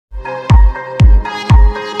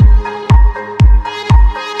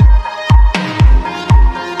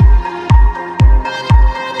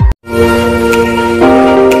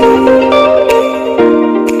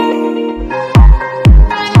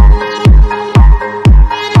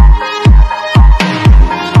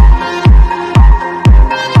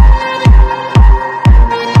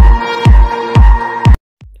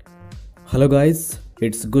Hello guys,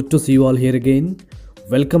 it's good to see you all here again.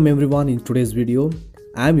 Welcome everyone in today's video.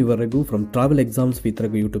 I am your Raghu from Travel Exams with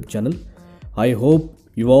Raghu YouTube channel. I hope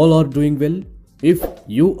you all are doing well. If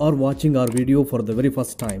you are watching our video for the very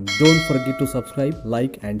first time, don't forget to subscribe,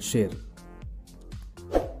 like and share.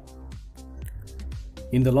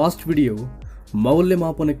 In the last video,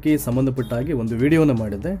 ಮೌಲ್ಯಮಾಪನಕ್ಕೆ ಸಂಬಂಧಪಟ್ಟಾಗಿ ಒಂದು ವಿಡಿಯೋನ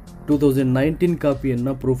ಮಾಡಿದ್ದೆ 2019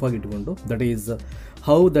 ಕಾಪಿಯನ್ನು proof ಆಗಿ ಇಟ್ಕೊಂಡು, that is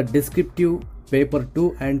how the descriptive paper 2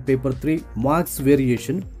 and paper 3 marks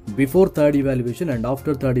variation before third evaluation and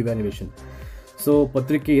after third evaluation. So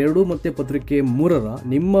ಪತ್ರಿಕೆ 2 ಮತ್ತು ಪತ್ರಿಕೆ 3ರ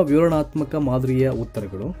ನಿಮ್ಮ ವಿವರಣಾತ್ಮಕ ಮಾದರಿಯ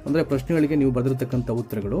ಉತ್ತರಗಳು, ಅಂದರೆ ಪ್ರಶ್ನೆಗಳಿಗೆ ನೀವು ಬರೆದಿರತಕ್ಕಂಥ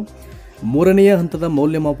ಉತ್ತರಗಳು ಮೂರನೆಯ ಹಂತದ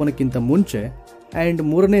ಮೌಲ್ಯಮಾಪನಕ್ಕಿಂತ ಮುಂಚೆ ಆ್ಯಂಡ್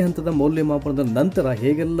ಮೂರನೇ ಹಂತದ ಮೌಲ್ಯಮಾಪನದ ನಂತರ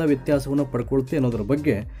ಹೇಗೆಲ್ಲ ವ್ಯತ್ಯಾಸವನ್ನು ಪಡ್ಕೊಳ್ತೆ ಅನ್ನೋದ್ರ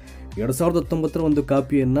ಬಗ್ಗೆ 2019ರ ಒಂದು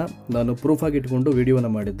ಕಾಪಿಯನ್ನು ನಾನು ಪ್ರೂಫ್ ಆಗಿ ಇಟ್ಕೊಂಡು ವಿಡಿಯೋನ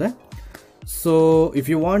ಮಾಡಿದ್ದೆ. So if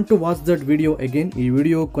you want to watch that video again, ಈ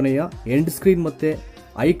ವಿಡಿಯೋ ಕೊನೆಯ ಎಂಡ್ ಸ್ಕ್ರೀನ್ ಮತ್ತು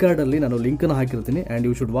ಐ ಕಾರ್ಡಲ್ಲಿ ನಾನು ಲಿಂಕನ್ನು ಹಾಕಿರ್ತೀನಿ and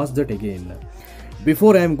you should watch that again.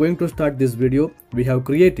 Before I am going to start this video, we have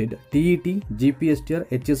created TET, Gpstr,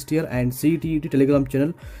 HSTR and CTET Telegram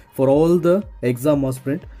channel for all the exam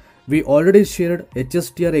aspirant. We already shared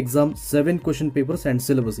HSTR exam 7 question papers and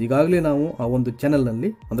syllabus. ಈಗಾಗಲೇ ನಾವು ಆ ಒಂದು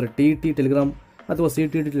ಚಾನಲ್ನಲ್ಲಿ, ಅಂದರೆ TET Telegram ಅಥವಾ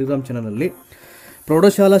CTET Telegram ಚಾನಲ್ನಲ್ಲಿ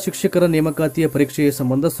ಪ್ರೌಢಶಾಲಾ ಶಿಕ್ಷಕರ ನೇಮಕಾತಿಯ ಪರೀಕ್ಷೆಯ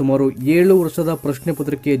ಸಂಬಂಧ ಸುಮಾರು 7 ವರ್ಷದ ಪ್ರಶ್ನೆ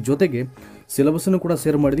ಪತ್ರಿಕೆಯ ಜೊತೆಗೆ ಸಿಲೆಬಸ್ಸನ್ನು ಕೂಡ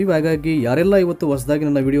ಶೇರ್ ಮಾಡಿದ್ವಿ. ಹಾಗಾಗಿ ಯಾರೆಲ್ಲ ಇವತ್ತು ಹೊಸದಾಗಿ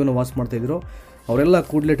ನನ್ನ ವಿಡಿಯೋನ ವಾಚ್ ಮಾಡ್ತಾ ಇದ್ದೀರೋ ಅವರೆಲ್ಲ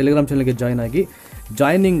ಕೂಡಲೇ ಟೆಲಿಗ್ರಾಮ್ ಚಾನಲ್ಗೆ ಜಾಯ್ನ್ ಆಗಿ,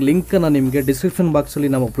 ಜಾಯ್ನಿಂಗ್ ಲಿಂಕನ್ನು ನಿಮಗೆ ಡಿಸ್ಕ್ರಿಪ್ಷನ್ ಬಾಕ್ಸಲ್ಲಿ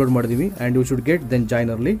ನಾವು ಅಪ್ಲೋಡ್ ಮಾಡಿದ್ದೀವಿ and you should get then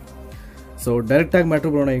join early. So ಡೈರೆಕ್ಟಾಗಿ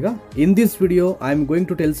ಮ್ಯಾಟ್ರ್ ಬರೋಣ. ಈಗ in this video I am going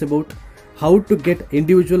to tells about how to get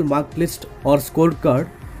individual mark list R score card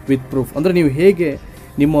with proof. ಅಂದರೆ ನೀವು ಹೇಗೆ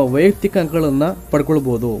ನಿಮ್ಮ ವೈಯಕ್ತಿಕ ಅಂಕಗಳನ್ನು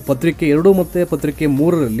ಪಡ್ಕೊಳ್ಬೋದು. ಪತ್ರಿಕೆ 2 ಮತ್ತು ಪತ್ರಿಕೆ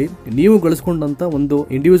 3ರಲ್ಲಿ ನೀವು ಗಳಿಸ್ಕೊಂಡಂಥ ಒಂದು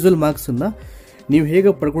ಇಂಡಿವಿಜುವಲ್ ಮಾರ್ಕ್ಸನ್ನು ನೀವು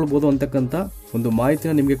ಹೇಗೆ ಪಡ್ಕೊಳ್ಬೋದು ಅಂತಕ್ಕಂಥ ಒಂದು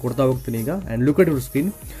ಮಾಹಿತಿನ ನಿಮಗೆ ಕೊಡ್ತಾ ಹೋಗ್ತೀನಿ ಈಗ. And look at your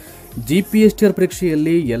screen. Gpstr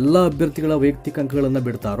ಪರೀಕ್ಷೆಯಲ್ಲಿ ಎಲ್ಲ ಅಭ್ಯರ್ಥಿಗಳ ವೈಯಕ್ತಿಕ ಅಂಕಗಳನ್ನು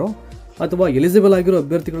ಬಿಡ್ತಾರೋ ಅಥವಾ ಎಲಿಜಿಬಲ್ ಆಗಿರೋ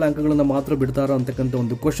ಅಭ್ಯರ್ಥಿಗಳ ಅಂಕಗಳನ್ನು ಮಾತ್ರ ಬಿಡ್ತಾರೋ ಅಂತಕ್ಕಂಥ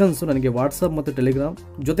ಒಂದು ಕ್ವಶನ್ಸು ನನಗೆ ವಾಟ್ಸಪ್ ಮತ್ತು ಟೆಲಿಗ್ರಾಮ್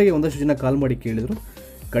ಜೊತೆಗೆ ಒಂದಷ್ಟು ಜನ ಕಾಲ್ ಮಾಡಿ ಕೇಳಿದರು.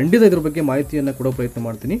 ಖಂಡಿತ ಇದ್ರ ಬಗ್ಗೆ ಮಾಹಿತಿಯನ್ನು ಕೊಡೋ ಪ್ರಯತ್ನ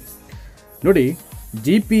ಮಾಡ್ತೀನಿ. ನೋಡಿ,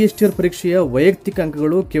 Gpstr ಪರೀಕ್ಷೆಯ ವೈಯಕ್ತಿಕ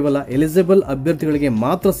ಅಂಕಗಳು ಕೇವಲ ಎಲಿಜಿಬಲ್ ಅಭ್ಯರ್ಥಿಗಳಿಗೆ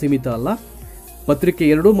ಮಾತ್ರ ಸೀಮಿತ ಅಲ್ಲ. ಪತ್ರಿಕೆ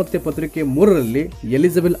 2 ಮತ್ತು ಪತ್ರಿಕೆ 3ರಲ್ಲಿ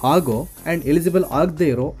ಎಲಿಜಿಬಲ್ ಆಗೋ ಆ್ಯಂಡ್ ಎಲಿಜಿಬಲ್ ಆಗದೇ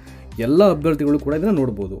ಇರೋ ಎಲ್ಲ ಅಭ್ಯರ್ಥಿಗಳು ಕೂಡ ಇದನ್ನು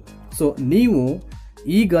ನೋಡ್ಬೋದು. ಸೊ ನೀವು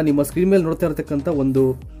ಈಗ ನಿಮ್ಮ ಸ್ಕ್ರೀನ್ ಮೇಲೆ ನೋಡ್ತಾ ಇರತಕ್ಕಂಥ ಒಂದು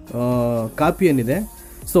ಕಾಪಿ ಏನಿದೆ,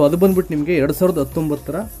 ಸೊ ಅದು ಬಂದ್ಬಿಟ್ಟು ನಿಮಗೆ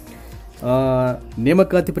 2019ರ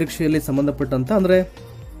ನೇಮಕಾತಿ ಪರೀಕ್ಷೆಯಲ್ಲಿ ಸಂಬಂಧಪಟ್ಟಂಥ, ಅಂದರೆ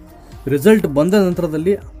ರಿಸಲ್ಟ್ ಬಂದ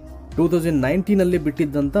ನಂತರದಲ್ಲಿ 2019ನಲ್ಲಿ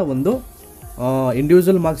ಬಿಟ್ಟಿದ್ದಂಥ ಒಂದು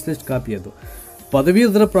ಇಂಡಿವಿಜುವಲ್ ಮಾರ್ಕ್ಸ್ ಲಿಸ್ಟ್ ಕಾಪಿ. ಅದು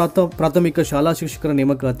ಪದವೀಧರ ಪ್ರಾಥಮಿಕ ಶಾಲಾ ಶಿಕ್ಷಕರ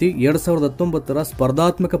ನೇಮಕಾತಿ 2019ರ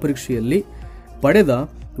ಸ್ಪರ್ಧಾತ್ಮಕ ಪರೀಕ್ಷೆಯಲ್ಲಿ ಪಡೆದ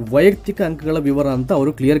ವೈಯಕ್ತಿಕ ಅಂಕಗಳ ವಿವರ ಅಂತ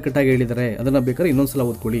ಅವರು ಕ್ಲಿಯರ್ ಕಟ್ ಆಗಿ ಹೇಳಿದ್ದಾರೆ. ಅದನ್ನು ಬೇಕಾದ್ರೆ ಇನ್ನೊಂದ್ಸಲ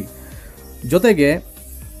ಓದ್ಕೊಳ್ಳಿ. ಜೊತೆಗೆ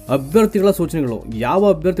ಅಭ್ಯರ್ಥಿಗಳ ಸೂಚನೆಗಳು, ಯಾವ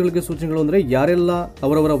ಅಭ್ಯರ್ಥಿಗಳಿಗೆ ಸೂಚನೆಗಳು ಅಂದರೆ ಯಾರೆಲ್ಲ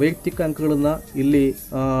ಅವರವರ ವೈಯಕ್ತಿಕ ಅಂಕಗಳನ್ನು ಇಲ್ಲಿ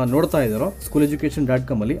ನೋಡ್ತಾ ಇದ್ದಾರೋ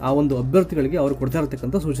schooleducation.com ಅಲ್ಲಿ ಆ ಒಂದು ಅಭ್ಯರ್ಥಿಗಳಿಗೆ ಅವರು ಕೊಡ್ತಾ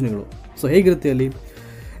ಇರತಕ್ಕಂಥ ಸೂಚನೆಗಳು. ಸೊ ಹೇಗಿರುತ್ತೆ ಅಲ್ಲಿ,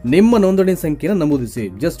 ನಿಮ್ಮ ನೋಂದಣಿ ಸಂಖ್ಯೆನ ನಮೂದಿಸಿ,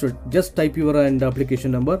 just type your and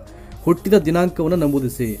application number, ಹುಟ್ಟಿದ ದಿನಾಂಕವನ್ನು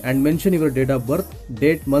ನಮೂದಿಸಿ and mention your date of birth,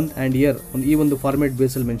 date, month and year, ಈ ಒಂದು ಫಾರ್ಮೇಟ್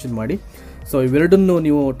ಬೇಸಲ್ಲಿ ಮೆನ್ಷನ್ ಮಾಡಿ. ಸೊ ಇವೆರಡನ್ನು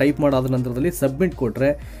ನೀವು ಟೈಪ್ ಮಾಡಾದ ನಂತರದಲ್ಲಿ ಸಬ್ಮಿಟ್ ಕೊಟ್ಟರೆ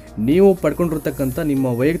ನೀವು ಪಡ್ಕೊಂಡಿರ್ತಕ್ಕಂಥ ನಿಮ್ಮ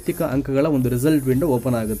ವೈಯಕ್ತಿಕ ಅಂಕಗಳ ಒಂದು ರಿಸಲ್ಟ್ ವಿಂಡೋ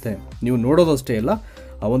ಓಪನ್ ಆಗುತ್ತೆ. ನೀವು ನೋಡೋದಷ್ಟೇ ಇಲ್ಲ,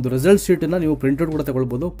 ಆ ಒಂದು ರಿಸಲ್ಟ್ ಶೀಟನ್ನು ನೀವು ಪ್ರಿಂಟ್ಔಟ್ ಕೂಡ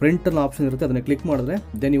ತಗೊಳ್ಬೋದು. ಪ್ರಿಂಟ್ ಅನ್ನೋ ಆಪ್ಷನ್ ಇರುತ್ತೆ, ಅದನ್ನು ಕ್ಲಿಕ್ ಮಾಡಿದ್ರೆ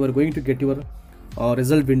then you are going to get your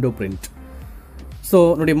result window print. So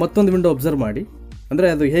ನೋಡಿ, ಮತ್ತೊಂದು ವಿಂಡೋ ಅಬ್ಸರ್ವ್ ಮಾಡಿ, ಅಂದರೆ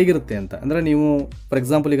ಅದು ಹೇಗಿರುತ್ತೆ ಅಂತ. ಅಂದರೆ ನೀವು ಫಾರ್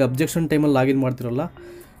ಎಕ್ಸಾಂಪಲ್ ಈಗ ಅಬ್ಜೆಕ್ಷನ್ ಟೈಮಲ್ಲಿ ಲಾಗಿನ್ ಮಾಡ್ತಿರಲ್ಲ,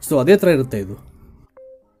 ಸೊ ಅದೇ ಥರ ಇರುತ್ತೆ ಇದು.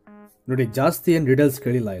 ನೋಡಿ, ಜಾಸ್ತಿ ಏನು ಡೀಟೇಲ್ಸ್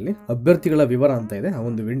ಕೇಳಿಲ್ಲ ಇಲ್ಲಿ. ಅಭ್ಯರ್ಥಿಗಳ ವಿವರ ಅಂತ ಇದೆ ಆ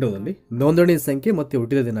ಒಂದು ವಿಂಡೋದಲ್ಲಿ. ನೋಂದಣಿ ಸಂಖ್ಯೆ ಮತ್ತು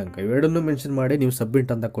ಹುಟ್ಟಿದ ದಿನಾಂಕ ಇವೆರಡನ್ನೂ ಮೆನ್ಷನ್ ಮಾಡಿ ನೀವು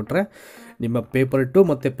ಸಬ್ಮಿಟ್ ಅಂತ ಕೊಟ್ಟರೆ ನಿಮ್ಮ ಪೇಪರ್ 2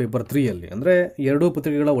 ಮತ್ತು ಪೇಪರ್ 3ಯಲ್ಲಿ, ಅಂದರೆ 2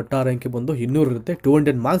 ಪತ್ರಿಕೆಗಳ ಒಟ್ಟಾರೆ ಅಂಕೆ ಬಂದು 200 ಇರುತ್ತೆ.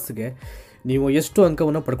 200 ಮಾರ್ಕ್ಸ್ಗೆ ನೀವು ಎಷ್ಟು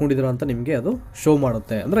ಅಂಕವನ್ನು ಪಡ್ಕೊಂಡಿದ್ದೀರಾ ಅಂತ ನಿಮಗೆ ಅದು ಶೋ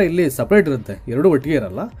ಮಾಡುತ್ತೆ. ಅಂದರೆ ಇಲ್ಲಿ ಸಪ್ರೇಟ್ ಇರುತ್ತೆ, ಎರಡೂ ಒಟ್ಟಿಗೆ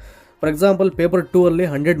ಇರಲ್ಲ. ಫಾರ್ ಎಕ್ಸಾಂಪಲ್ ಪೇಪರ್ 2 ಅಲ್ಲಿ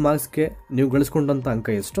 100 ಮಾರ್ಕ್ಸ್ಗೆ ನೀವು ಗಳಿಸ್ಕೊಂಡಂಥ ಅಂಕ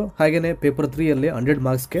ಎಷ್ಟು, ಹಾಗೆಯೇ ಪೇಪರ್ 3ಯಲ್ಲಿ 100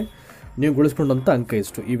 ಮಾರ್ಕ್ಸ್ಗೆ ನೀವು ಗಳಿಸ್ಕೊಂಡಂಥ ಅಂಕ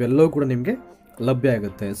ಎಷ್ಟು, ಇವೆಲ್ಲವೂ ಕೂಡ ನಿಮಗೆ ಲಭ್ಯ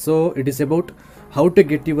ಆಗುತ್ತೆ. So it is about how to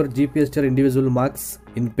get your Gpstr individual marks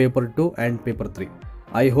in paper 2 and paper 3.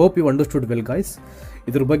 I hope you understood well guys.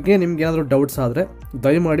 ಇದ್ರ ಬಗ್ಗೆ ನಿಮ್ಗೆ ಏನಾದರೂ ಡೌಟ್ಸ್ ಆದರೆ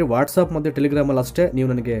ದಯಮಾಡಿ ವಾಟ್ಸಪ್ ಮತ್ತು ಟೆಲಿಗ್ರಾಮಲ್ಲಿ ಅಷ್ಟೇ ನೀವು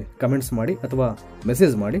ನನಗೆ ಕಮೆಂಟ್ಸ್ ಮಾಡಿ ಅಥವಾ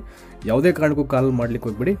ಮೆಸೇಜ್ ಮಾಡಿ. ಯಾವುದೇ ಕಾರಣಕ್ಕೂ ಕಾಲ್ ಮಾಡಲಿಕ್ಕೆ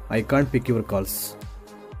ಹೋಗ್ಬಿಡಿ, I can't pick your calls.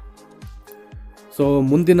 So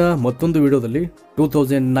ಮುಂದಿನ ಮತ್ತೊಂದು ವಿಡಿಯೋದಲ್ಲಿ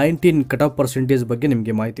 2019 ಕಟ್ ಆಫ್ ಪರ್ಸೆಂಟೇಜ್ ಬಗ್ಗೆ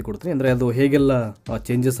ನಿಮಗೆ ಮಾಹಿತಿ ಕೊಡ್ತೀನಿ. ಅಂದರೆ ಅದು ಹೇಗೆಲ್ಲ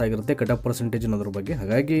ಚೇಂಜಸ್ ಆಗಿರುತ್ತೆ ಕಟ್ ಆಫ್ ಪರ್ಸೆಂಟೇಜ್ ಅನ್ನೋದ್ರ ಬಗ್ಗೆ.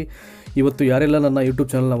 ಹಾಗಾಗಿ ಇವತ್ತು ಯಾರೆಲ್ಲ ನನ್ನ ಯೂಟ್ಯೂಬ್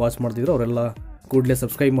ಚಾನಲ್ನ ವಾಚ್ ಮಾಡ್ತಿದ್ರು ಅವರೆಲ್ಲ ಕೂಡಲೇ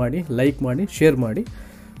ಸಬ್ಸ್ಕ್ರೈಬ್ ಮಾಡಿ, ಲೈಕ್ ಮಾಡಿ, ಶೇರ್ ಮಾಡಿ.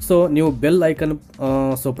 ಸೊ ನೀವು ಬೆಲ್ ಐಕನ್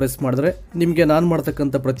ಪ್ರೆಸ್ ಮಾಡಿದ್ರೆ ನಿಮಗೆ ನಾನು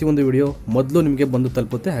ಮಾಡ್ತಕ್ಕಂಥ ಪ್ರತಿಯೊಂದು ವಿಡಿಯೋ ಮೊದಲು ನಿಮಗೆ ಬಂದು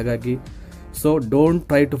ತಲುಪುತ್ತೆ. ಹಾಗಾಗಿ so don't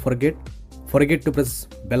try to forget forget to press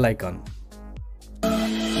bell icon.